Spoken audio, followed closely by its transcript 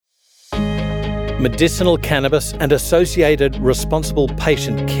Medicinal cannabis and associated responsible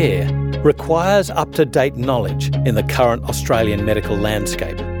patient care requires up-to-date knowledge in the current Australian medical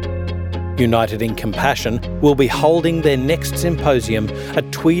landscape. United in Compassion will be holding their next symposium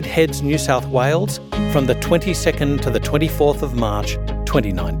at Tweed Heads, New South Wales from the 22nd to the 24th of March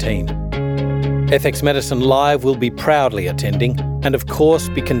 2019. FX Medicine Live will be proudly attending and of course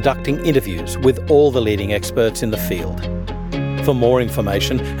be conducting interviews with all the leading experts in the field. For more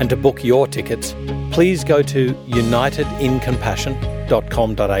information and to book your tickets, please go to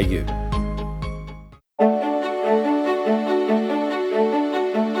unitedincompassion.com.au.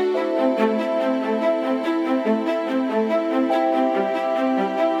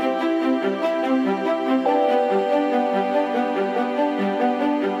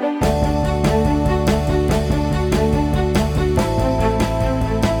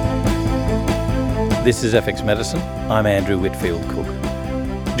 This is FX Medicine. I'm Andrew Whitfield Cook.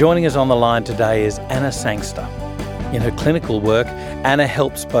 Joining us on the line today is Anna Sangster. In her clinical work, Anna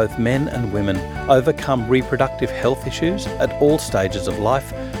helps both men and women overcome reproductive health issues at all stages of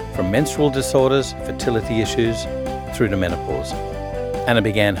life, from menstrual disorders, fertility issues, through to menopause. Anna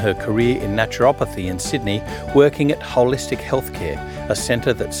began her career in naturopathy in Sydney, working at Holistic Healthcare, a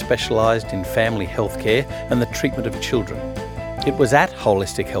centre that specialised in family healthcare and the treatment of children. It was at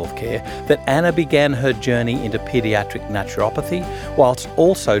Holistic Healthcare that Anna began her journey into paediatric naturopathy, whilst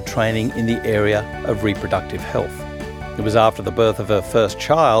also training in the area of reproductive health. It was after the birth of her first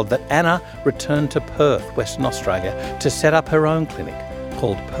child that Anna returned to Perth, Western Australia, to set up her own clinic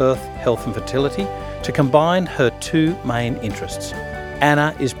called Perth Health and Fertility to combine her two main interests.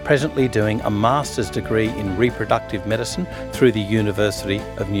 Anna is presently doing a master's degree in reproductive medicine through the University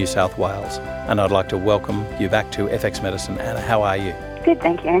of New South Wales. And I'd like to welcome you back to FX Medicine. Anna, how are you? Good,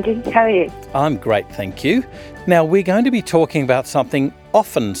 thank you, Andrew. How are you? I'm great, thank you. Now, we're going to be talking about something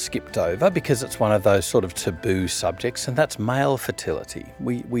often skipped over because it's one of those sort of taboo subjects, and that's male fertility.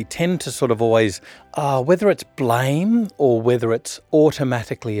 We tend to sort of always, whether it's blame or whether it's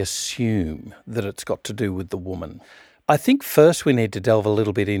automatically assume that it's got to do with the woman. I think first we need to delve a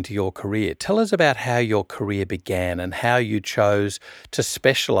little bit into your career. Tell us about how your career began and how you chose to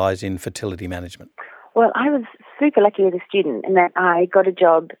specialise in fertility management. Well, I was super lucky as a student in that I got a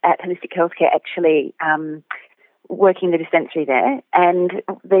job at Holistic Healthcare, actually working in the dispensary there. And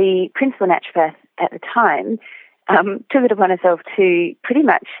the principal naturopath at the time took it upon herself to pretty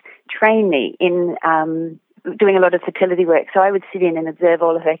much train me in doing a lot of fertility work. So I would sit in and observe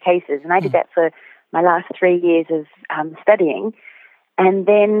all of her cases. And I did that for my last 3 years of studying. And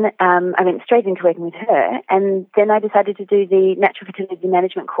then I went straight into working with her. And then I decided to do the Natural Fertility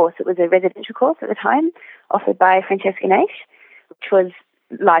Management course. It was a residential course at the time, offered by Francesca Naish, which was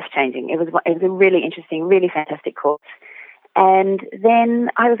life-changing. It was a really interesting, really fantastic course. And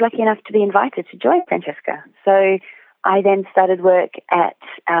then I was lucky enough to be invited to join Francesca. So I then started work at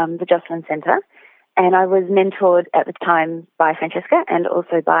the Jocelyn Centre. And I was mentored at the time by Francesca and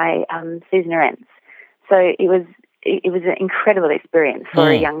also by Susan Arentz. So it was an incredible experience for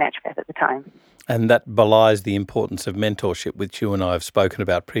a young naturopath at the time. And that belies the importance of mentorship, which you and I have spoken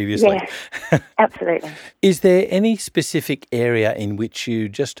about previously. Yes, absolutely. Is there any specific area in which you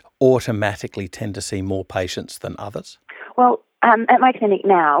just automatically tend to see more patients than others? Well, at my clinic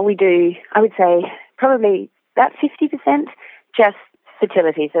now, we do, I would say, probably about 50% just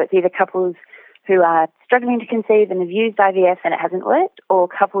fertility. So it's either couples who are struggling to conceive and have used IVF and it hasn't worked, or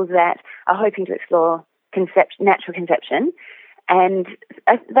couples that are hoping to explore natural conception. And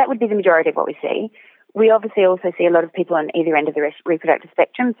that would be the majority of what we see. We obviously also see a lot of people on either end of the reproductive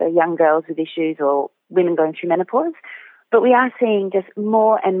spectrum, so young girls with issues or women going through menopause. But we are seeing just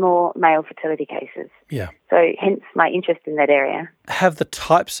more and more male fertility cases. Yeah. So hence my interest in that area. Have the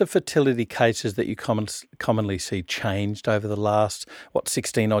types of fertility cases that you commonly see changed over the last,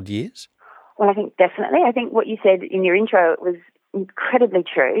 16-odd years? Well, I think definitely. I think what you said in your intro was incredibly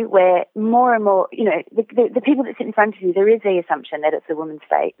true, where more and more, the people that sit in front of you, there is the assumption that it's a woman's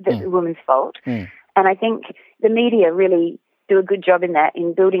a woman's fault. And I think the media really do a good job in that,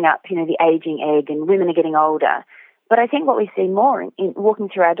 in building up, the aging egg, and women are getting older. But I think what we see more in walking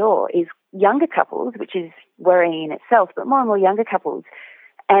through our door is younger couples, which is worrying in itself, but more and more younger couples.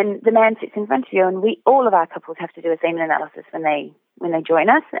 And the man sits in front of you, and all of our couples have to do a semen analysis when they join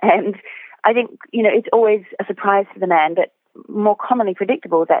us. And I think, it's always a surprise to the man, but more commonly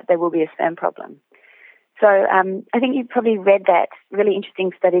predictable that there will be a sperm problem. So I think you've probably read that really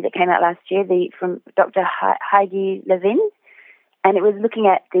interesting study that came out last year from Dr. Heidi Levin, and it was looking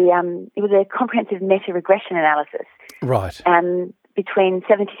at it was a comprehensive meta-regression analysis. Right. Between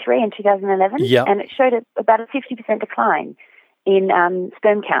 1973 and 2011, yep. And it showed about a 50% decline in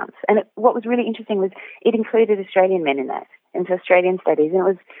sperm counts. And what was really interesting was it included Australian men in that, and so Australian studies.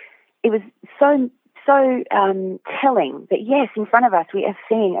 And it was so telling that, yes, in front of us we are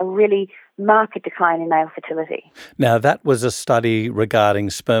seeing a really marked decline in male fertility. Now, that was a study regarding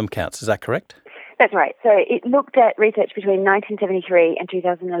sperm counts, is that correct? That's right. So it looked at research between 1973 and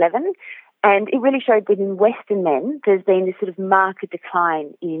 2011, and it really showed that in Western men there's been this sort of marked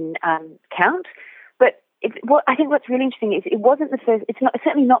decline in count. But I think what's really interesting is it wasn't the first. It's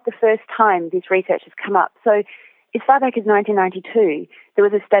certainly not the first time this research has come up. So as far back as 1992, there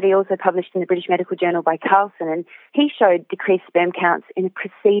was a study also published in the British Medical Journal by Carlson, and he showed decreased sperm counts in the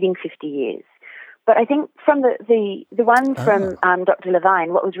preceding 50 years. But I think from the one from Dr.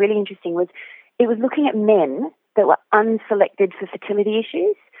 Levine, what was really interesting was it was looking at men that were unselected for fertility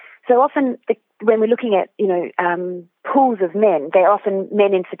issues. So often when we're looking at, pools of men, they're often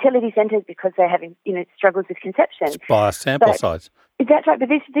men in fertility centres because they're having, struggles with conception. It's by a sample size. That's right, but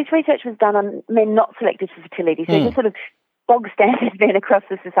this research was done on men not selected for fertility, so just sort of bog standard men across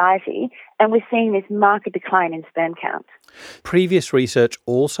the society, and we're seeing this marked decline in sperm count. Previous research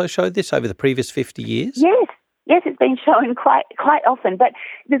also showed this over the previous 50 years? Yes, it's been shown quite often, but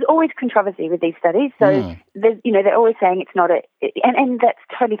there's always controversy with these studies. So they're always saying it's not and that's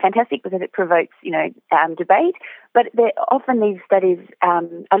totally fantastic because it provokes debate. But often these studies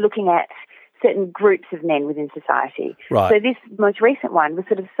are looking at certain groups of men within society. Right. So this most recent one was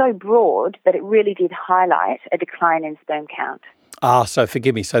sort of so broad that it really did highlight a decline in sperm count. So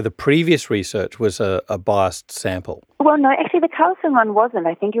forgive me. So the previous research was a biased sample? Well, no, actually the Carlson one wasn't.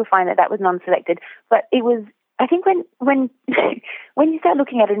 I think you'll find that was non-selected, but it was. I think when you start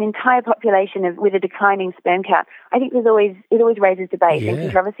looking at an entire population with a declining sperm count, I think it always raises debate and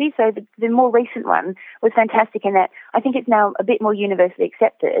controversy. So the more recent one was fantastic in that I think it's now a bit more universally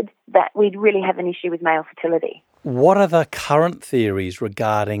accepted that we'd really have an issue with male fertility. What are the current theories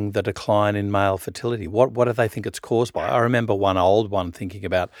regarding the decline in male fertility? What do they think it's caused by? I remember one old one thinking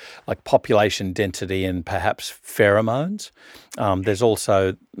about like population density and perhaps pheromones. There's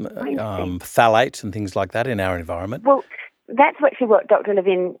also phthalates and things like that in our environment. Well, that's actually what Dr.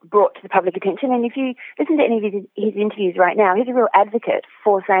 Levine brought to the public attention. And if you listen to any of his interviews right now, he's a real advocate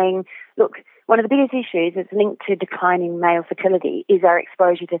for saying, look, one of the biggest issues that's linked to declining male fertility is our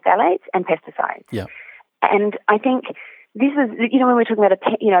exposure to phthalates and pesticides. Yeah. And I think this is, when we're talking about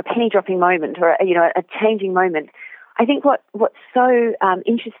a penny dropping moment or a changing moment, I think what's so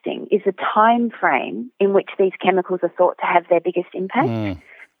interesting is the time frame in which these chemicals are thought to have their biggest impact.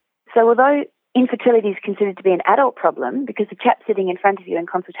 So although infertility is considered to be an adult problem because the chap sitting in front of you in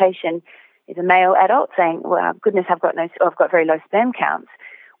consultation is a male adult saying, well, goodness, I've got very low sperm counts.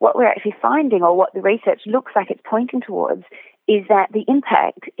 What we're actually finding, or what the research looks like it's pointing towards, is that the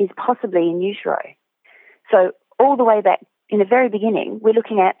impact is possibly in utero. So all the way back in the very beginning, we're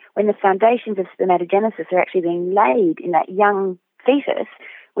looking at when the foundations of spermatogenesis are actually being laid in that young fetus,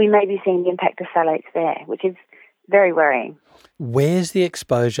 we may be seeing the impact of phthalates there, which is very worrying. Where's the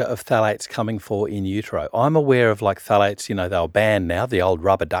exposure of phthalates coming for in utero? I'm aware of like phthalates, they're banned now, the old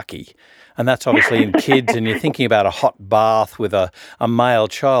rubber ducky. And that's obviously in kids and you're thinking about a hot bath with a male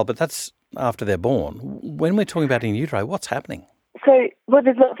child, but that's after they're born. When we're talking about in utero, what's happening? So,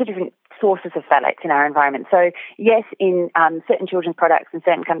 there's lots of different sources of phthalates in our environment. So, yes, in certain children's products in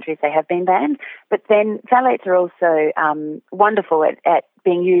certain countries they have been banned, but then phthalates are also wonderful at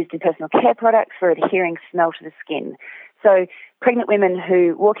being used in personal care products for adhering smell to the skin. So pregnant women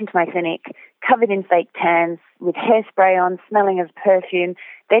who walk into my clinic covered in fake tans with hairspray on, smelling of perfume,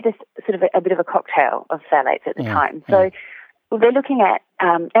 they're just sort of a bit of a cocktail of phthalates at the time. So they're looking at,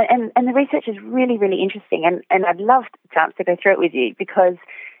 and the research is really, really interesting, and I'd love a chance to go through it with you because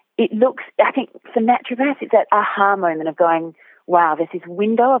it looks, I think for naturopaths, it's that aha moment of going, wow, there's this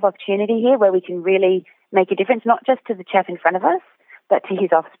window of opportunity here where we can really make a difference, not just to the chap in front of us, but to his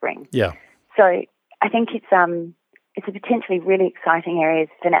offspring. Yeah. So I think it's a potentially really exciting area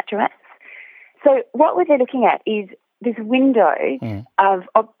for naturopaths. So what we're looking at is this window of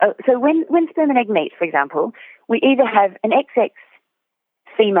so when sperm and egg meet, for example, we either have an XX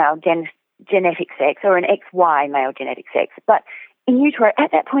female genetic sex or an XY male genetic sex. But in utero,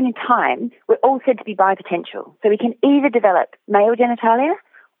 at that point in time, we're all said to be bipotential. So we can either develop male genitalia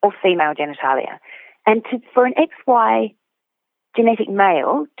or female genitalia. And for an XY genetic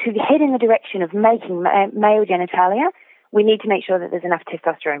male to head in the direction of making male genitalia, we need to make sure that there's enough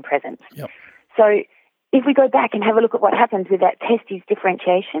testosterone present. Yep. So if we go back and have a look at what happens with that testes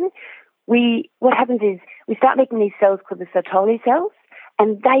differentiation, what happens is we start making these cells called the Sertoli cells,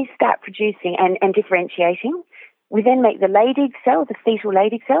 and they start producing and differentiating. We then make the Leydig cell, the fetal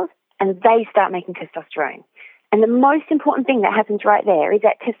Leydig cells, and they start making testosterone. And the most important thing that happens right there is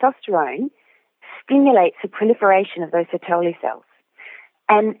that testosterone stimulates the proliferation of those Sertoli cells.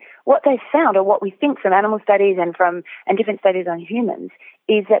 And what they've found, or what we think from animal studies and different studies on humans,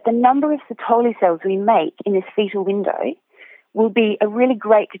 is that the number of Sertoli cells we make in this fetal window will be a really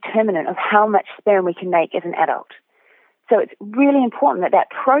great determinant of how much sperm we can make as an adult. So it's really important that that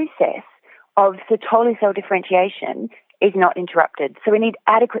process of Sertoli cell differentiation is not interrupted. So we need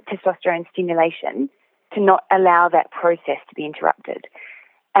adequate testosterone stimulation to not allow that process to be interrupted.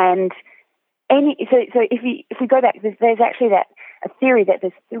 And if we go back, there's actually a theory that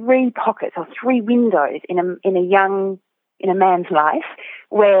there's 3 pockets or 3 windows in a man's life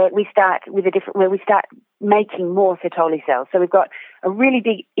where we start making more Sertoli cells. So we've got a really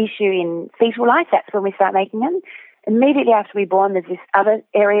big issue in fetal life. That's when we start making them. Immediately after we're born, there's this other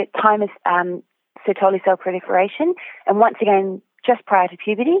area, time is Sertoli cell proliferation, and once again, just prior to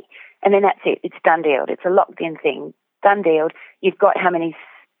puberty, and then that's it. It's done-dealed. It's a locked-in thing. Done-dealed. You've got how many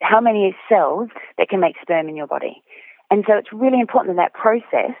cells that can make sperm in your body. And so it's really important that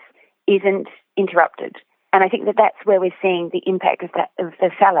process isn't interrupted. And I think that that's where we're seeing the impact of the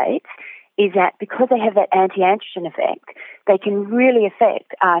phthalates, is that because they have that anti-androgen effect, they can really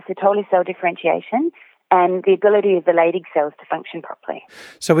affect Sertoli cell differentiation and the ability of the Leydig cells to function properly.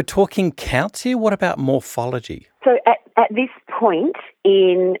 So we're talking counts here. What about morphology? So at this point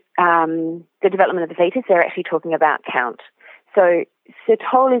in the development of the fetus, they're actually talking about count. So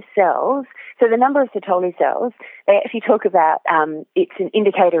Sertoli cells, so the number of Sertoli cells, they actually talk about it's an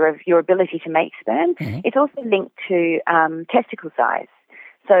indicator of your ability to make sperm. Mm-hmm. It's also linked to testicle size.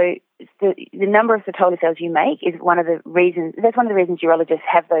 So the number of Sertoli cells you make is one of the reasons. That's one of the reasons urologists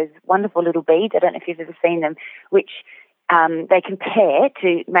have those wonderful little beads. I don't know if you've ever seen them, which they compare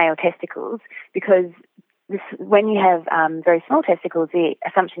to male testicles, because when you have very small testicles, the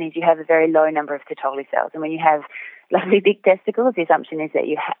assumption is you have a very low number of Sertoli cells, and when you have lovely big testicles, the assumption is that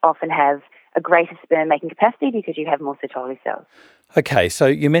you often have a greater sperm-making capacity because you have more Sertoli cells. Okay, so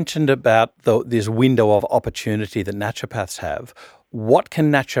you mentioned about this window of opportunity that naturopaths have. What can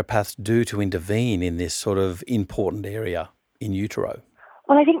naturopaths do to intervene in this sort of important area in utero?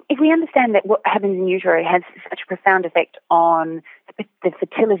 Well, I think if we understand that what happens in utero has such a profound effect on the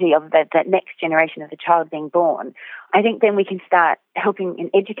fertility of that next generation of the child being born, I think then we can start helping and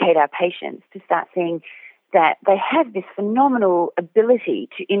educate our patients to start seeing that they have this phenomenal ability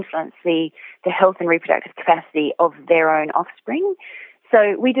to influence the health and reproductive capacity of their own offspring.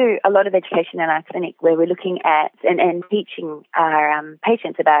 So we do a lot of education in our clinic where we're looking at and teaching our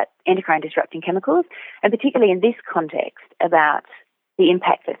patients about endocrine disrupting chemicals, and particularly in this context about the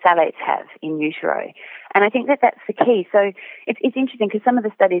impact that phthalates have in utero. And I think that that's the key. So it's interesting because some of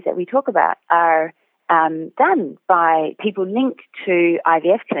the studies that we talk about are done by people linked to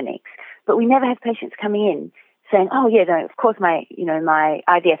IVF clinics, but we never have patients coming in saying, oh, yeah, no, of course my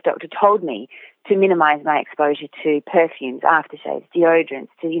IVF doctor told me to minimize my exposure to perfumes, aftershaves, deodorants,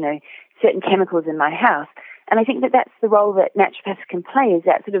 to, certain chemicals in my house. And I think that that's the role that naturopaths can play, is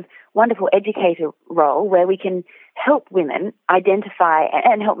that sort of wonderful educator role where we can help women identify,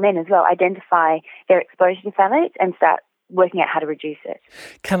 and help men as well, identify their exposure to phthalates and start working out how to reduce it.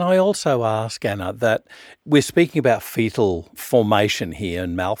 Can I also ask, Anna, that we're speaking about fetal formation here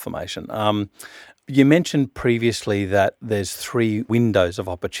and malformation. You mentioned previously that there's 3 windows of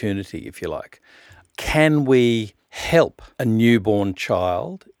opportunity, if you like. Can we help a newborn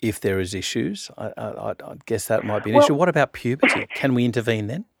child if there is issues? I guess that might be an issue. What about puberty? Can we intervene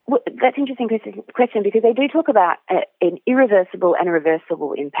then? Well, that's an interesting question because they do talk about an irreversible and a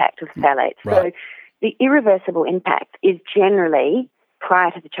reversible impact of phthalates. Right. So the irreversible impact is generally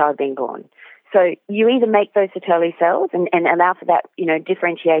prior to the child being born. So you either make those Sertoli cells and allow for that,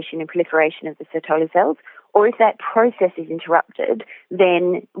 differentiation and proliferation of the Sertoli cells, or if that process is interrupted,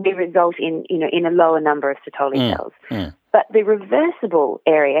 then we result in a lower number of Sertoli cells. But the reversible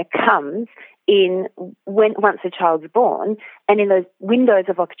area comes in once the child's born and in those windows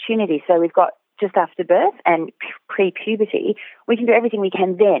of opportunity. So we've got just after birth and pre-puberty, we can do everything we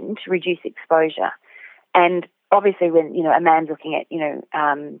can then to reduce exposure. And obviously when, a man's looking at,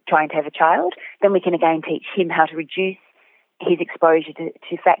 trying to have a child, then we can again teach him how to reduce his exposure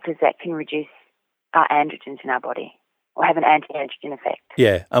to factors that can reduce our androgens in our body or have an anti-androgen effect.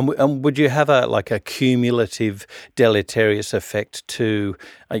 Yeah, and would you have a cumulative deleterious effect to,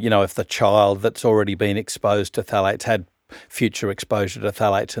 if the child that's already been exposed to phthalates had future exposure to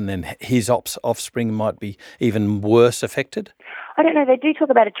phthalates and then his offspring might be even worse affected? I don't know. They do talk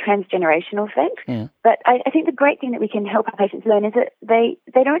about a transgenerational effect, but I think the great thing that we can help our patients learn is that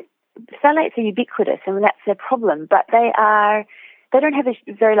they don't, phthalates are ubiquitous and that's their problem, but they don't have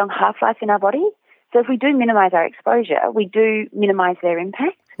a very long half-life in our body. So if we do minimise our exposure, we do minimise their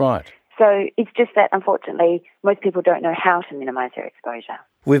impact. Right. So it's just that, unfortunately, most people don't know how to minimise their exposure.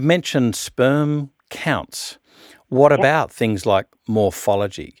 We've mentioned sperm counts. What about things like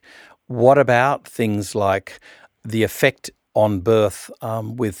morphology? What about things like the effect on birth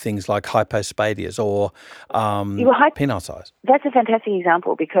with things like hypospadias or penile size? That's a fantastic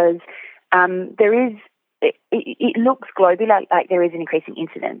example because there is, it looks globally like there is an increasing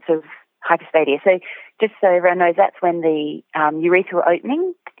incidence of hypospadia. So just so everyone knows, that's when the urethral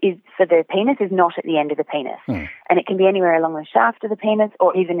opening is for the penis is not at the end of the penis. And it can be anywhere along the shaft of the penis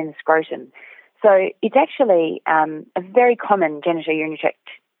or even in the scrotum. So it's actually a very common genitourinary tract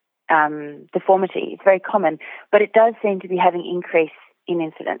deformity. It's very common, but it does seem to be having increase in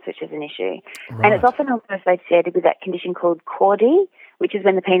incidence, which is an issue. Right. And it's often also associated with that condition called chordee, which is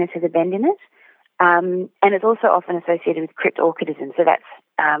when the penis has a bend in it. And it's also often associated with cryptorchidism, so that's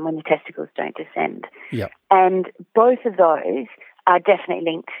when the testicles don't descend. Yep. And both of those are definitely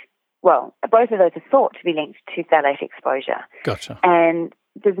linked, well, both of those are thought to be linked to phthalate exposure. Gotcha. And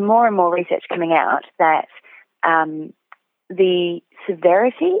there's more and more research coming out that the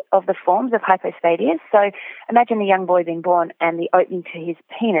severity of the forms of hypospadia, so imagine a young boy being born and the opening to his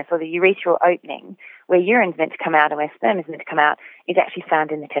penis or the urethral opening where urine's meant to come out and where sperm is meant to come out is actually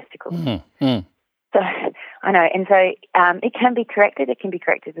found in the testicles. So I know, and so it can be corrected. It can be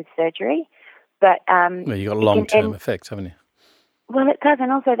corrected with surgery, but well, you've got long-term effects, haven't you? Well, it does,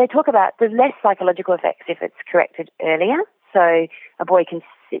 and also they talk about the less psychological effects if it's corrected earlier. So a boy can,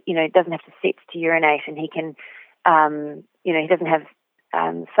 doesn't have to sit to urinate, and he can, he doesn't have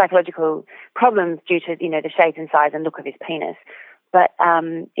psychological problems due to the shape and size and look of his penis. But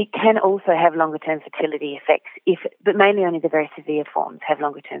it can also have longer-term fertility effects, but mainly only the very severe forms have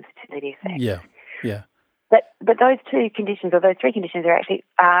longer-term fertility effects. Yeah. But those two conditions, or those three conditions,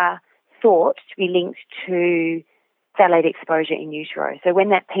 are thought to be linked to phthalate exposure in utero. So when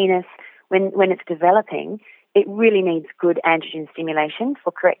that penis, when it's developing, it really needs good androgen stimulation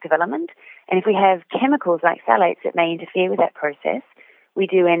for correct development. And if we have chemicals like phthalates that may interfere with that process, we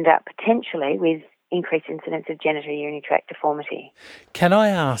do end up potentially with increased incidence of genitourinary tract deformity. Can I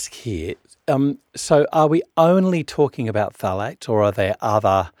ask here, so are we only talking about phthalates, or are there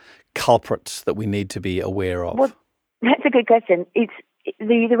other culprits that we need to be aware of? Well, that's a good question. It's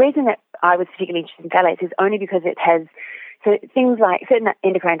the reason that I was particularly interested in phthalates is only because it has, so things like certain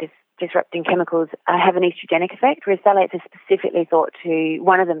endocrine disrupting chemicals have an estrogenic effect, whereas phthalates are specifically thought to,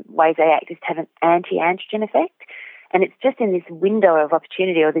 one of the ways they act is to have an anti-androgen effect. And it's just in this window of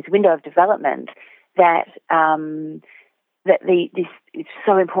opportunity or this window of development that it's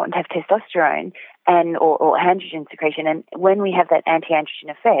so important to have testosterone or androgen secretion. And when we have that anti-androgen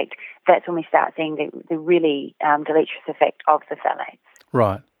effect, that's when we start seeing the really deleterious effect of the phthalates.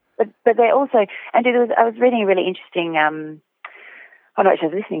 Right. But they're also, and I was reading a really interesting, I was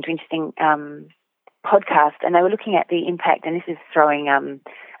listening to an interesting podcast, and they were looking at the impact, and this is throwing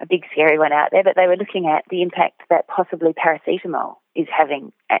a big scary one out there, but they were looking at the impact that possibly paracetamol is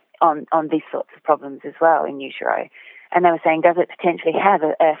having on these sorts of problems as well in utero. And they were saying, does it potentially have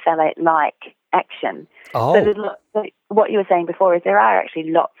a phthalate-like action? Oh. So what you were saying before is there are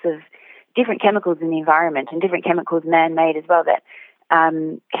actually lots of different chemicals in the environment and different chemicals man-made as well that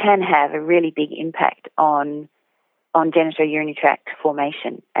can have a really big impact on genitourinary tract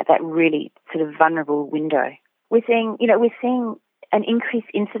formation at that really sort of vulnerable window. We're seeing an increased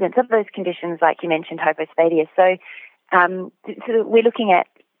incidence of those conditions, like you mentioned, hypospadia. So we're looking at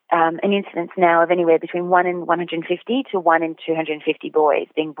an incidence now of anywhere between 1 in 150 to 1 in 250 boys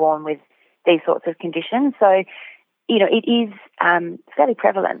being born with these sorts of conditions. So, it is fairly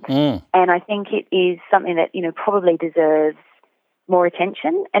prevalent. And I think it is something that, probably deserves more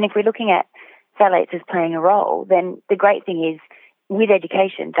attention. And if we're looking at phthalates as playing a role, then the great thing is with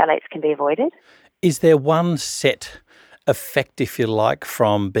education, phthalates can be avoided. Is there one set effect, if you like,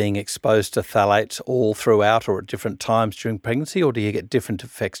 from being exposed to phthalates all throughout or at different times during pregnancy, or do you get different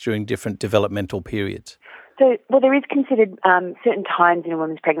effects during different developmental periods? So, there is considered certain times in a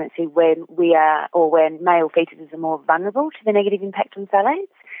woman's pregnancy when when male fetuses are more vulnerable to the negative impact on phthalates.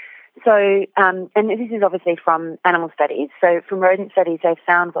 So, and this is obviously from animal studies. So from rodent studies, they've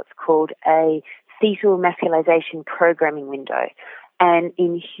found what's called a fetal masculization programming window. And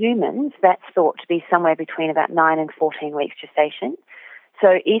in humans, that's thought to be somewhere between about 9 and 14 weeks gestation.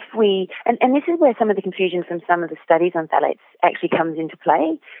 So if we, and this is where some of the confusion from some of the studies on phthalates actually comes into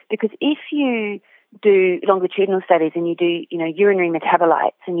play, because if you do longitudinal studies and you do, urinary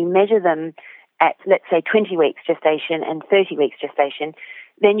metabolites and you measure them at, let's say, 20 weeks gestation and 30 weeks gestation,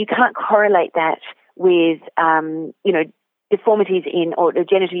 then you can't correlate that with, deformities or the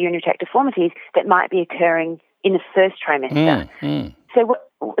genital urinary tract deformities that might be occurring in the first trimester.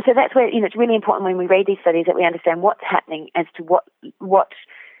 So that's where it's really important when we read these studies that we understand what's happening as to what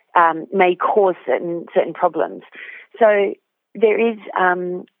may cause certain problems. So there is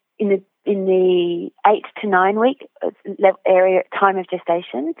in the 8 to 9 week area time of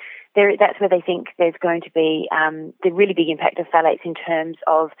gestation, that's where they think there's going to be the really big impact of phthalates in terms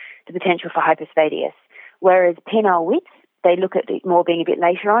of the potential for hypospadias. Whereas penile width, they look at it more being a bit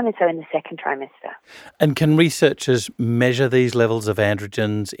later on, and so in the second trimester. And can researchers measure these levels of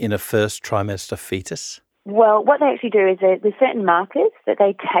androgens in a first trimester fetus? Well, what they actually do is there's certain markers that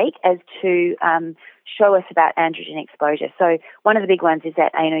they take as to show us about androgen exposure. So one of the big ones is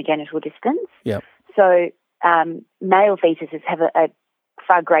that anogenital distance. Yep. So male fetuses have a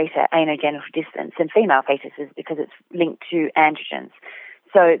far greater anogenital distance than female fetuses because it's linked to androgens.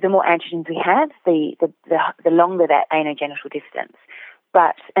 So the more androgens we have, the longer that anogenital distance.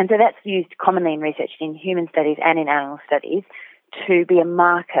 And so that's used commonly in research in human studies and in animal studies to be a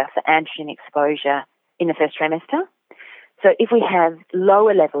marker for androgen exposure in the first trimester. So if we have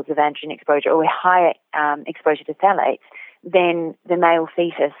lower levels of androgen exposure or higher exposure to phthalates, then the male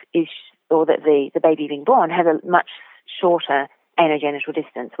fetus the baby being born has a much shorter anogenital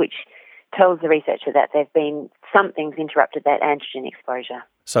distance, which tells the researcher that something's interrupted that androgen exposure.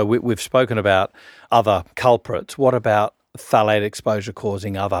 So we've spoken about other culprits. What about phthalate exposure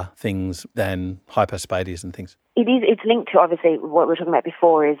causing other things than hypospadias and things? It's linked to, obviously, what we were talking about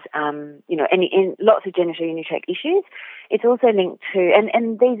before is, in lots of genital urinary tract issues. It's also linked to,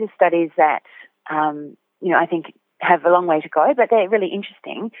 and these are studies that, I think have a long way to go, but they're really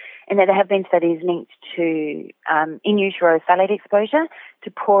interesting in that there have been studies linked to in utero phthalate exposure,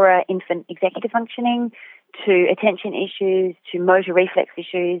 to poorer infant executive functioning, to attention issues, to motor reflex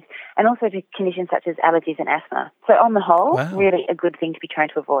issues, and also to conditions such as allergies and asthma. So on the whole, Really a good thing to be trying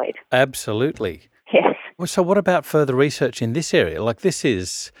to avoid. Absolutely. Yes. Well, so what about further research in this area? This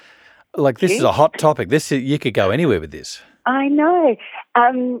is a hot topic. You could go anywhere with this. I know.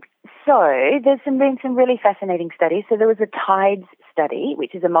 So there's been some really fascinating studies. So there was a TIDES study,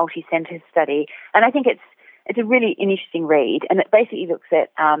 which is a multi-centre study, and I think it's a really interesting read, and it basically looks at,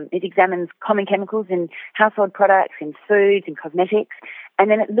 it examines common chemicals in household products, in foods, in cosmetics,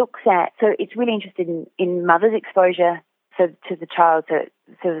 and then it looks at, so it's really interested in mother's exposure to the child,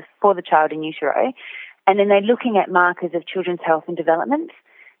 for the child in utero, and then they're looking at markers of children's health and development.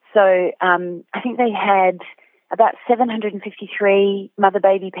 So I think they had about 753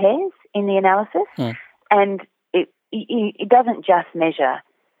 mother-baby pairs in the analysis, and it doesn't just measure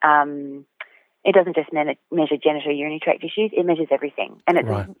measure genital urinary tract issues. It measures everything, and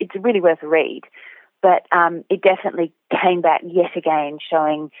it's really worth a read. But it definitely came back yet again,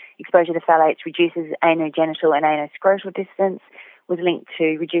 showing exposure to phthalates reduces anogenital and anoscrotal distance, was linked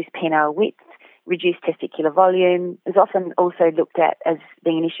to reduced penile width, reduced testicular volume. It was often also looked at as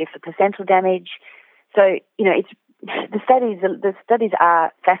being an issue for placental damage. So the studies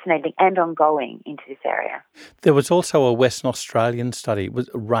are fascinating and ongoing into this area. There was also a Western Australian study. Was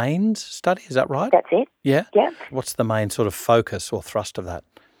it RAIN's study? Is that right? That's it. Yeah? Yeah. What's the main sort of focus or thrust of that?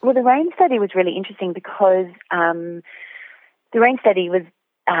 Well, the RAIN study was really interesting because the RAIN study was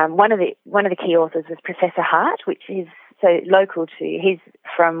one of the key authors was Professor Hart, which is so local to. He's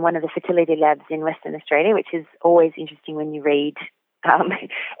from one of the fertility labs in Western Australia, which is always interesting when you read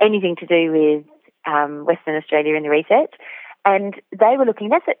anything to do with Western Australia in the research. And they were looking,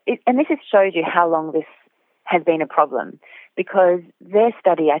 and this just shows you how long this has been a problem, because their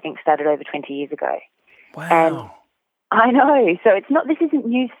study, I think, started over 20 years ago. Wow. And I know. So this isn't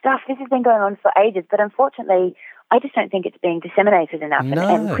new stuff. This has been going on for ages, but unfortunately, I just don't think it's being disseminated enough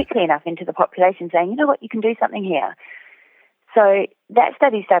and quickly enough into the population, saying, you know what, you can do something here. So that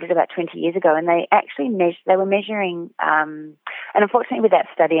study started about 20 years ago, and they actually were measuring, and unfortunately with that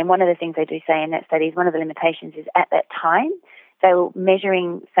study, and one of the things they do say in that study is one of the limitations is at that time, they were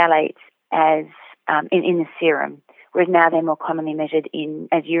measuring phthalates as in the serum, whereas now they're more commonly measured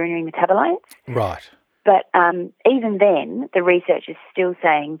as urinary metabolites. Right. But even then, the research is still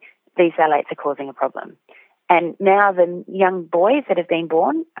saying these phthalates are causing a problem. And now the young boys that have been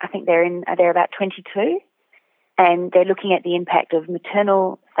born, I think they're about 22, and they're looking at the impact of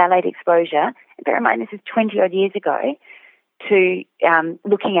maternal phthalate exposure. And bear in mind, this is 20-odd years ago, to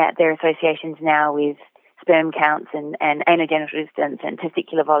looking at their associations now with sperm counts and anogenital distance and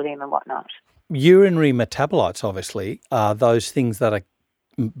testicular volume and whatnot. Urinary metabolites, obviously, are those things that are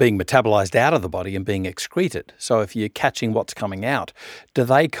being metabolized out of the body and being excreted. So if you're catching what's coming out, do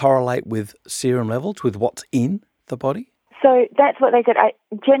they correlate with serum levels, with what's in the body? So that's what they said.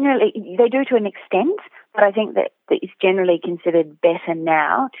 Generally, they do to an extent, But I think that it's generally considered better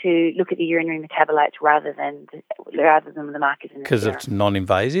now to look at the urinary metabolites rather than the markers in the Because serum. it's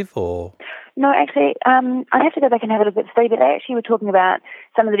non-invasive, or? No, actually, I'd have to go back and have a look at the study, but they actually were talking about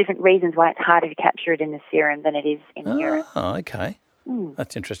some of the different reasons why it's harder to capture it in the serum than it is in the urine. Oh, okay.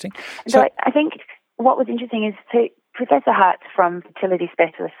 That's interesting. So I think what was interesting is Professor Hart's from Fertility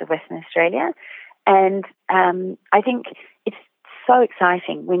Specialists of Western Australia, and I think it's so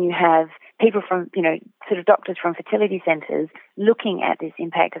exciting when you have people from, sort of doctors from fertility centres looking at this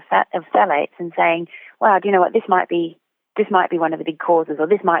impact of phthalates and saying, wow, do you know what, this might be one of the big causes, or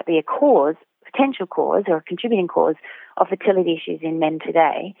this might be a potential cause or a contributing cause of fertility issues in men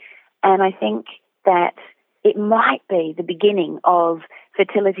today. And I think that it might be the beginning of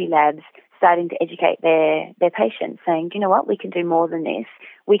fertility labs starting to educate their patients, saying, do you know what, we can do more than this.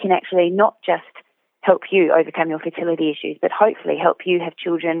 We can actually not just help you overcome your fertility issues, but hopefully help you have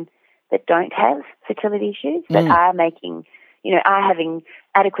children that don't have fertility issues, that are having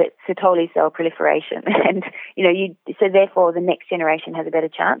adequate Sertoli cell proliferation. And, so therefore the next generation has a better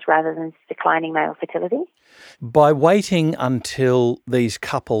chance rather than declining male fertility. By waiting until these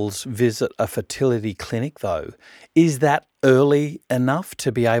couples visit a fertility clinic, though, is that early enough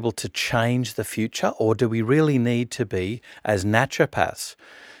to be able to change the future? Or do we really need to be, as naturopaths,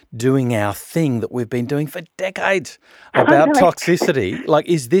 doing our thing that we've been doing for decades about toxicity? Like,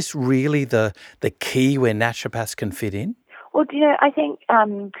 is this really the key where naturopaths can fit in? Well, I think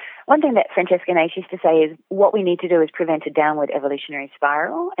one thing that Francesca Nash used to say is what we need to do is prevent a downward evolutionary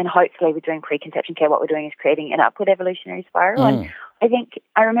spiral, and hopefully with doing preconception care, what we're doing is creating an upward evolutionary spiral. And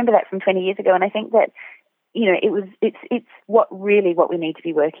I remember that from 20 years ago, and I think that, it's what we need to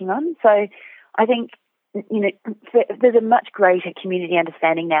be working on. So I think, there's a much greater community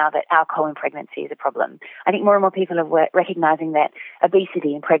understanding now that alcohol in pregnancy is a problem. I think more and more people are recognising that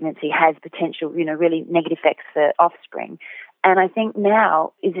obesity in pregnancy has potential, really negative effects for offspring. And I think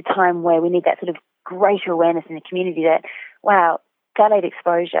now is a time where we need that sort of greater awareness in the community that, wow, phthalate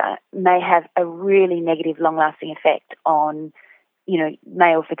exposure may have a really negative, long-lasting effect on,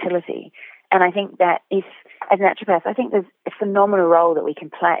 male fertility. And I think that if, as naturopaths, I think there's a phenomenal role that we can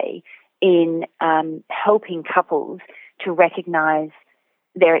play in helping couples to recognise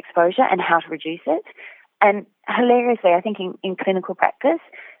their exposure and how to reduce it. And hilariously, I think in clinical practice,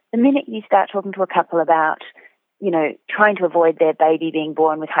 the minute you start talking to a couple about, trying to avoid their baby being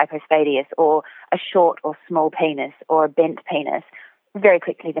born with hypospadias or a short or small penis or a bent penis, very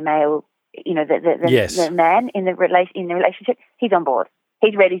quickly the male, the man in the relationship, he's on board.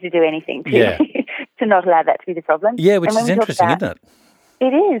 He's ready to do anything to not allow that to be the problem. Yeah, which is interesting, isn't it?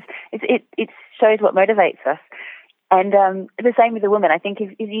 It is. It shows what motivates us. And the same with the woman. I think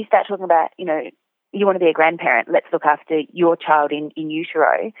if you start talking about, you want to be a grandparent, let's look after your child in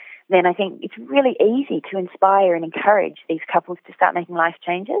utero, then I think it's really easy to inspire and encourage these couples to start making life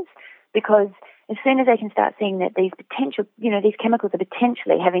changes, because as soon as they can start seeing that these potential, these chemicals are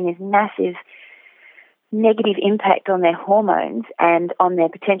potentially having this massive negative impact on their hormones and on their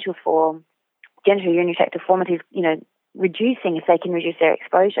potential for genital urinary tract deformities, reducing if they can reduce their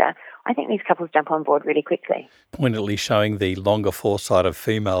exposure, I think these couples jump on board really quickly. Pointedly showing the longer foresight of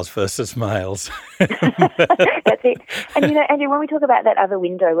females versus males. That's it. And, Andrew, when we talk about that other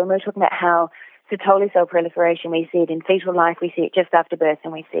window, when we're talking about how Sertoli cell proliferation, we see it in fetal life, we see it just after birth,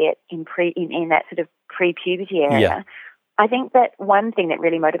 and we see it in that sort of pre-puberty area. Yeah. I think that one thing that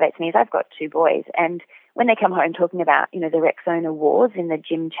really motivates me is I've got two boys, and when they come home talking about, the Rexona wars in the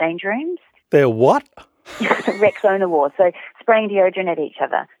gym change rooms. They're what? Rexona wars, so spraying deodorant at each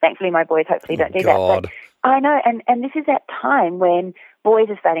other. Thankfully, my boys hopefully don't do that. But I know, and this is that time when boys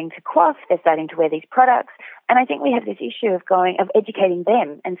are starting to cough, they're starting to wear these products, and I think we have this issue of educating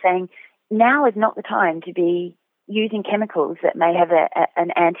them and saying now is not the time to be using chemicals that may have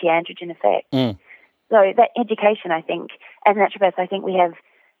an anti-androgen effect. So that education, I think, as naturopaths, I think we have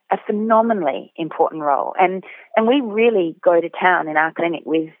a phenomenally important role, and we really go to town in our clinic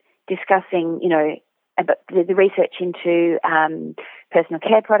with discussing, about the research into personal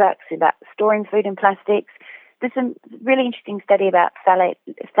care products, about storing food in plastics. There's some really interesting study about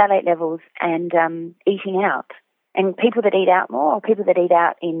phthalate levels and eating out. And people that eat out more, or people that eat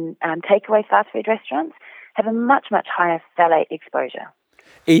out in takeaway fast food restaurants, have a much, much higher phthalate exposure.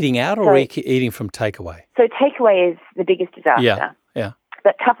 Eating out or eating from takeaway? So takeaway is the biggest disaster. Yeah.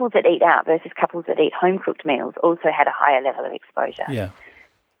 But couples that eat out versus couples that eat home-cooked meals also had a higher level of exposure. Yeah.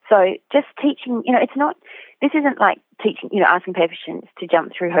 So just teaching, this isn't like teaching, asking patients to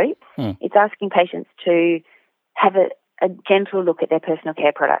jump through hoops. It's asking patients to have a gentle look at their personal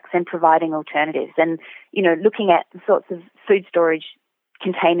care products and providing alternatives and, looking at the sorts of food storage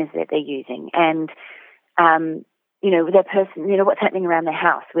containers that they're using and their person, what's happening around their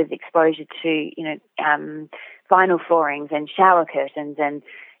house with exposure to, vinyl floorings and shower curtains and,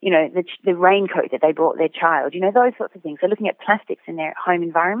 the raincoat that they brought their child, those sorts of things. So looking at plastics in their home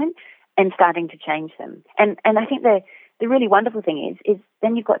environment and starting to change them. And I think the really wonderful thing is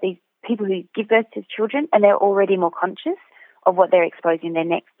then you've got these people who give birth to children and they're already more conscious of what they're exposing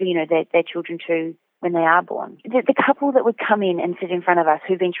their children to when they are born. The couple that would come in and sit in front of us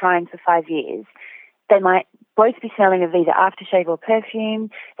who've been trying for 5 years, they might both be smelling of either aftershave or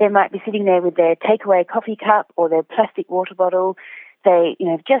perfume. They might be sitting there with their takeaway coffee cup or their plastic water bottle. They,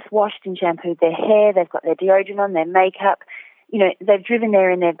 have just washed and shampooed their hair. They've got their deodorant on, their makeup. They've driven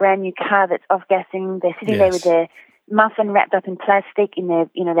there in their brand new car that's off-gassing. They're sitting there with their muffin wrapped up in plastic in their,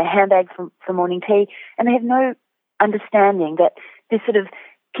 their handbag for morning tea. And they have no understanding that this sort of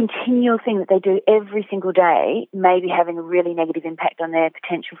continual thing that they do every single day may be having a really negative impact on their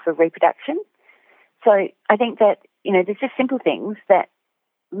potential for reproduction. So I think that, there's just simple things that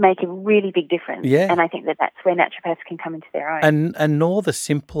make a really big difference. Yeah. And I think that that's where naturopaths can come into their own. And nor the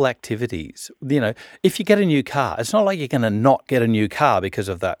simple activities. If you get a new car, it's not like you're going to not get a new car because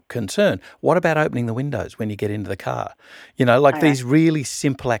of that concern. What about opening the windows when you get into the car? These really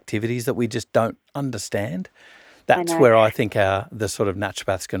simple activities that we just don't understand. That's where I think the sort of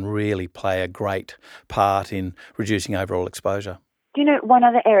naturopaths can really play a great part in reducing overall exposure. Do you know one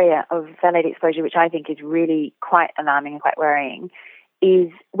other area of phthalate exposure which I think is really quite alarming and quite worrying is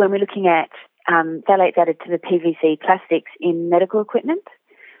when we're looking at phthalates added to the PVC plastics in medical equipment.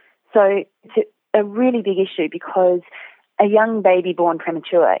 So it's a really big issue because a young baby born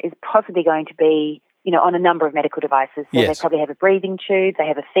premature is possibly going to be, on a number of medical devices. So they probably have a breathing tube, they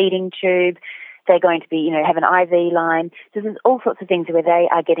have a feeding tube, they're going to be, have an IV line. So there's all sorts of things where they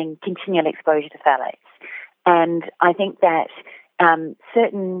are getting continual exposure to phthalates. And I think that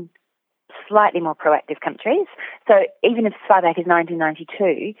certain slightly more proactive countries, so even as far back as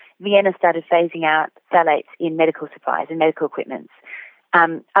 1992, Vienna started phasing out phthalates in medical supplies and medical equipment.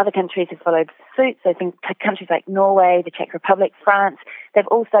 Other countries have followed suit, so countries like Norway, the Czech Republic, France, they've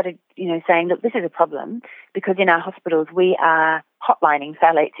all started, saying, look, this is a problem because in our hospitals we are hotlining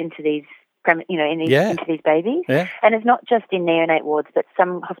phthalates into these into these babies. Yeah. And it's not just in neonate wards, but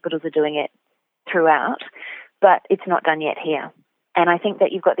some hospitals are doing it throughout, but it's not done yet here. And I think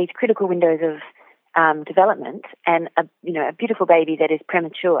that you've got these critical windows of development and a beautiful baby that is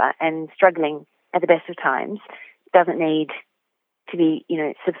premature and struggling at the best of times doesn't need to be,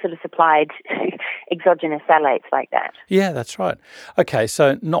 sort of supplied exogenous phthalates like that. Yeah, that's right. Okay,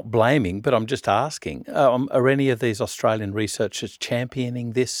 so not blaming, but I'm just asking, are any of these Australian researchers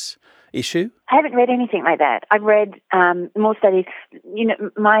championing this issue? I haven't read anything like that. I've read more studies.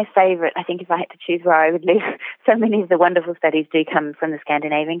 My favourite, I think if I had to choose where I would live, so many of the wonderful studies do come from the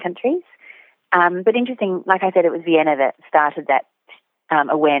Scandinavian countries. But interesting, like I said, it was Vienna that started that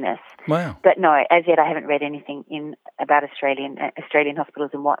awareness. Wow. But no, as yet I haven't read anything about Australian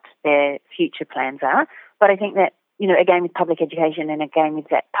hospitals and what their future plans are. But I think that, again, with public education and again with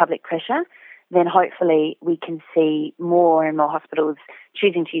that public pressure, then hopefully we can see more and more hospitals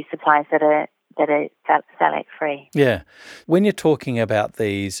choosing to use supplies that are phthalate free. Yeah. When you're talking about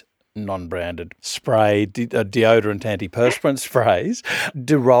these non-branded spray, deodorant, antiperspirant sprays,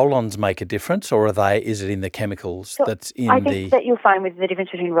 do roll-ons make a difference, or is it in the chemicals that's in I think that you'll find with the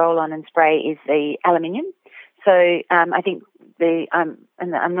difference between roll-on and spray is the aluminium. So I think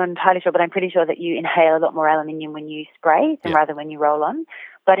and I'm not entirely sure, but I'm pretty sure that you inhale a lot more aluminium when you spray than rather when you roll on.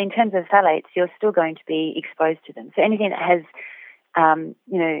 But in terms of phthalates, you're still going to be exposed to them. So anything that has,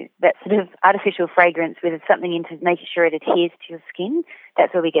 that sort of artificial fragrance with something into making sure it adheres to your skin,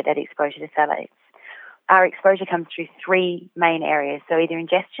 that's where we get that exposure to phthalates. Our exposure comes through three main areas, so either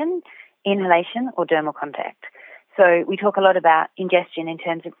ingestion, inhalation, or dermal contact. So we talk a lot about ingestion in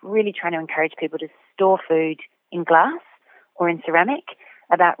terms of really trying to encourage people to store food in glass or in ceramic,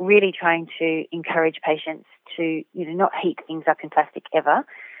 about really trying to encourage patients to, not heat things up in plastic ever,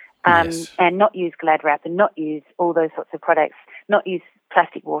 and not use Glad wrap and not use all those sorts of products, not use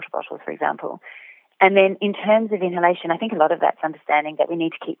plastic water bottles, for example. And then in terms of inhalation, I think a lot of that's understanding that we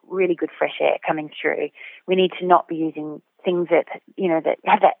need to keep really good fresh air coming through. We need to not be using things that, that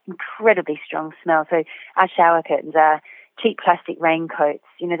have that incredibly strong smell. So our shower curtains are cheap plastic raincoats,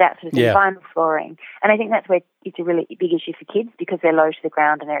 that sort of thing, vinyl flooring. And I think that's where it's a really big issue for kids because they're low to the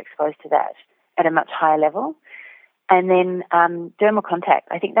ground and they're exposed to that at a much higher level. And then dermal contact,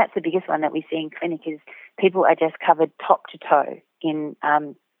 I think that's the biggest one that we see in clinic is people are just covered top to toe in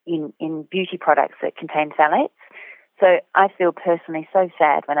beauty products that contain phthalates. So I feel personally so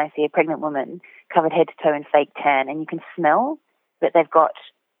sad when I see a pregnant woman covered head to toe in fake tan and you can smell that they've got,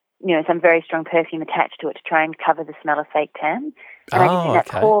 some very strong perfume attached to it to try and cover the smell of fake tan. And I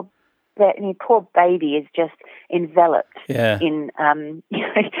just think that poor baby is just enveloped in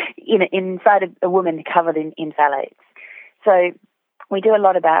inside a woman covered in phthalates. So we do a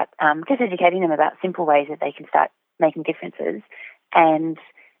lot about just educating them about simple ways that they can start making differences, and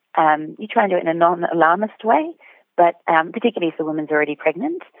you try and do it in a non-alarmist way, but particularly if the woman's already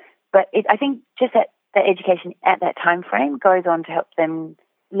pregnant. But I think just that education at that time frame goes on to help them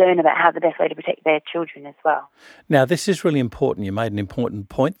learn about how the best way to protect their children as well. Now, this is really important. You made an important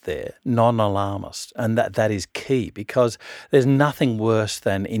point there, non-alarmist, and that is key, because there's nothing worse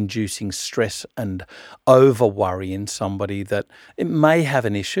than inducing stress and over-worry in somebody that it may have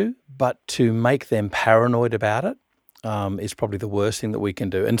an issue, but to make them paranoid about it is probably the worst thing that we can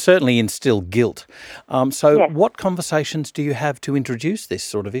do, and certainly instill guilt. What conversations do you have to introduce this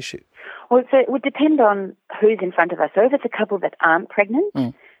sort of issue? Well, so it would depend on who's in front of us. So if it's a couple that aren't pregnant,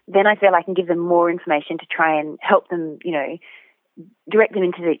 then I feel I can give them more information to try and help them, direct them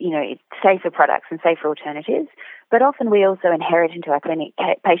into the, safer products and safer alternatives. But often we also inherit into our clinic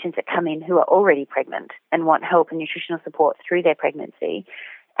patients that come in who are already pregnant and want help and nutritional support through their pregnancy.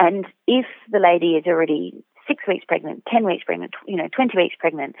 And if the lady is already 6 weeks pregnant, 10 weeks pregnant, 20 weeks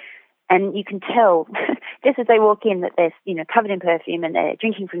pregnant, and you can tell just as they walk in that they're, covered in perfume and they're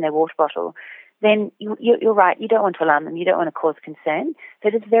drinking from their water bottle, then you're right. You don't want to alarm them. You don't want to cause concern. So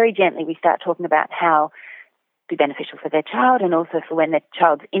just very gently we start talking about how to be beneficial for their child, and also for when the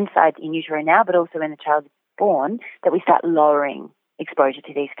child's inside in utero now, but also when the child's born, that we start lowering exposure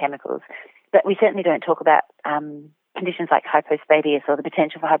to these chemicals. But we certainly don't talk about conditions like hypospadias or the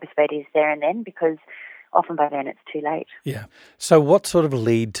potential for hypospadias there and then, because often by then it's too late. Yeah. So what sort of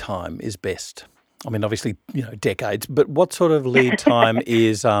lead time is best? I mean, obviously, decades, but what sort of lead time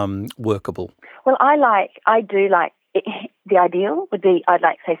is workable? Well, the ideal would be, I'd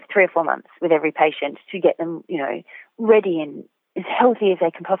like, say, 3 or 4 months with every patient to get them, ready and as healthy as they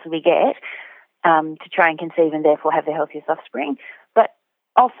can possibly get to try and conceive and therefore have the healthiest offspring. But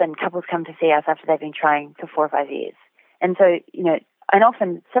often couples come to see us after they've been trying for 4 or 5 years. And so, and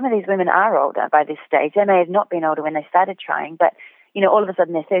often some of these women are older by this stage. They may have not been older when they started trying, but, all of a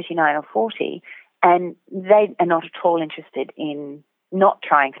sudden they're 39 or 40 and they are not at all interested in not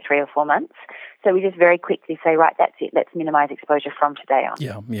trying for 3 or 4 months. So we just very quickly say, right, that's it. Let's minimise exposure from today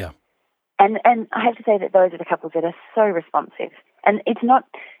on. Yeah. And I have to say that those are the couples that are so responsive. And it's not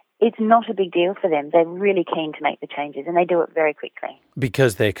a big deal for them. They're really keen to make the changes, and they do it very quickly.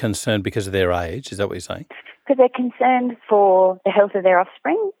 Because they're concerned because of their age, is that what you're saying? Because they're concerned for the health of their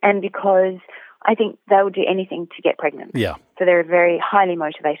offspring, and because I think they will do anything to get pregnant. Yeah. So they're a very highly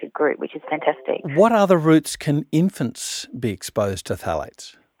motivated group, which is fantastic. What other routes can infants be exposed to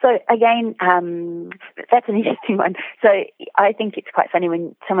phthalates? So again, that's an interesting one. So I think it's quite funny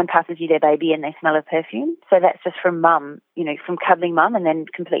when someone passes you their baby and they smell of perfume. So that's just from mum, from cuddling mum and then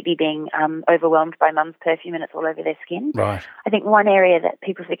completely being overwhelmed by mum's perfume and it's all over their skin. Right. I think one area that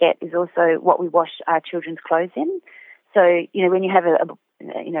people forget is also what we wash our children's clothes in. So, when you have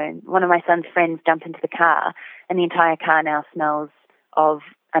one of my son's friends jump into the car and the entire car now smells of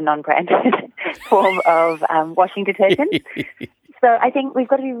a non-branded form of washing detergent. So I think we've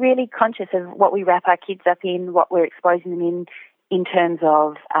got to be really conscious of what we wrap our kids up in, what we're exposing them in terms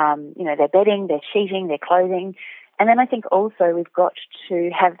of, their bedding, their sheeting, their clothing. And then I think also we've got to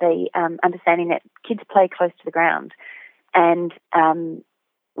have the understanding that kids play close to the ground. And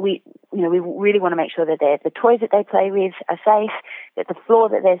we really want to make sure that the toys that they play with are safe, that the floor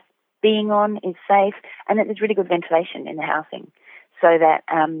that they're being on is safe, and that there's really good ventilation in the housing, so that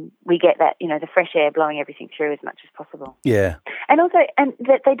we get that, the fresh air blowing everything through as much as possible. Yeah. And also, and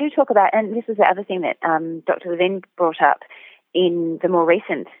that they do talk about, and this is the other thing that Dr. Levin brought up in the more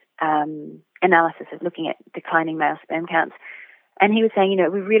recent analysis of looking at declining male sperm counts. And he was saying,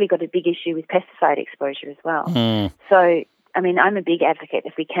 we've really got a big issue with pesticide exposure as well. So, I'm a big advocate,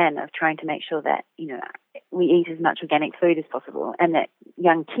 if we can, of trying to make sure that, we eat as much organic food as possible and that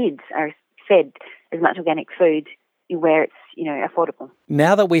young kids are fed as much organic food where it's, affordable.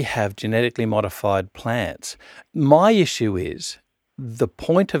 Now that we have genetically modified plants, my issue is the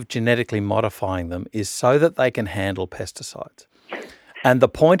point of genetically modifying them is so that they can handle pesticides. And the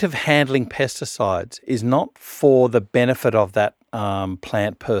point of handling pesticides is not for the benefit of that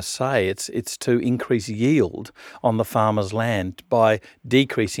plant per se. It's to increase yield on the farmer's land by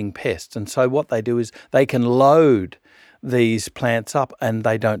decreasing pests. And so what they do is they can load these plants up and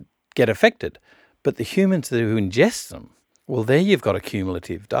they don't get affected. But the humans who ingest them, well, there you've got a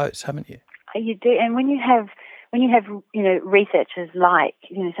cumulative dose, haven't you? You do. And when you have when you have, researchers like,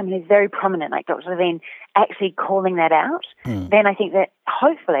 someone who's very prominent like Dr. Levine actually calling that out, then I think that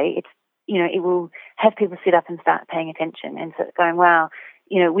hopefully it's, it will have people sit up and start paying attention and sort of going, wow,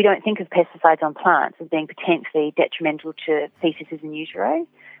 we don't think of pesticides on plants as being potentially detrimental to fetuses in utero.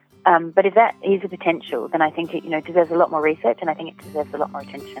 But if that is a potential, then I think it, deserves a lot more research, and I think it deserves a lot more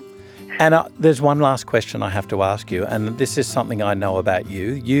attention. Anna, there's one last question I have to ask you, and this is something I know about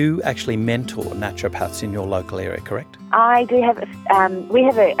you. You actually mentor naturopaths in your local area, correct? I do have. We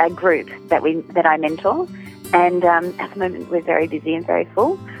have a group that I mentor, and at the moment we're very busy and very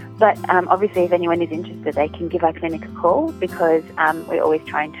full. But obviously, if anyone is interested, they can give our clinic a call, because we're always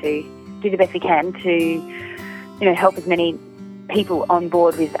trying to do the best we can to, help as many people on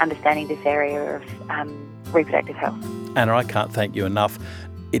board with understanding this area of reproductive health. Anna, I can't thank you enough.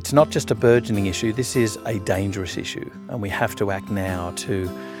 It's not just a burgeoning issue, this is a dangerous issue, and we have to act now to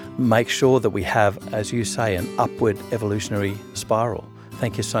make sure that we have, as you say, an upward evolutionary spiral.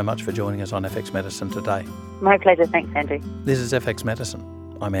 Thank you so much for joining us on FX Medicine today. My pleasure. Thanks, Andrew. This is FX Medicine.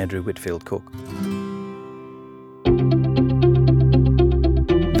 I'm Andrew Whitfield Cook.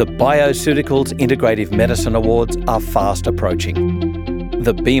 The Bioceuticals Integrative Medicine Awards are fast approaching.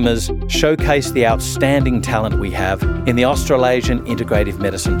 The Beamers showcase the outstanding talent we have in the Australasian integrative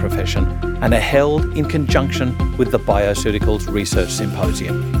medicine profession and are held in conjunction with the Bioceuticals Research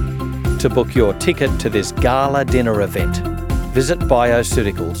Symposium. To book your ticket to this gala dinner event, visit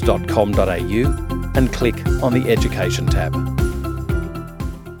bioceuticals.com.au and click on the Education tab.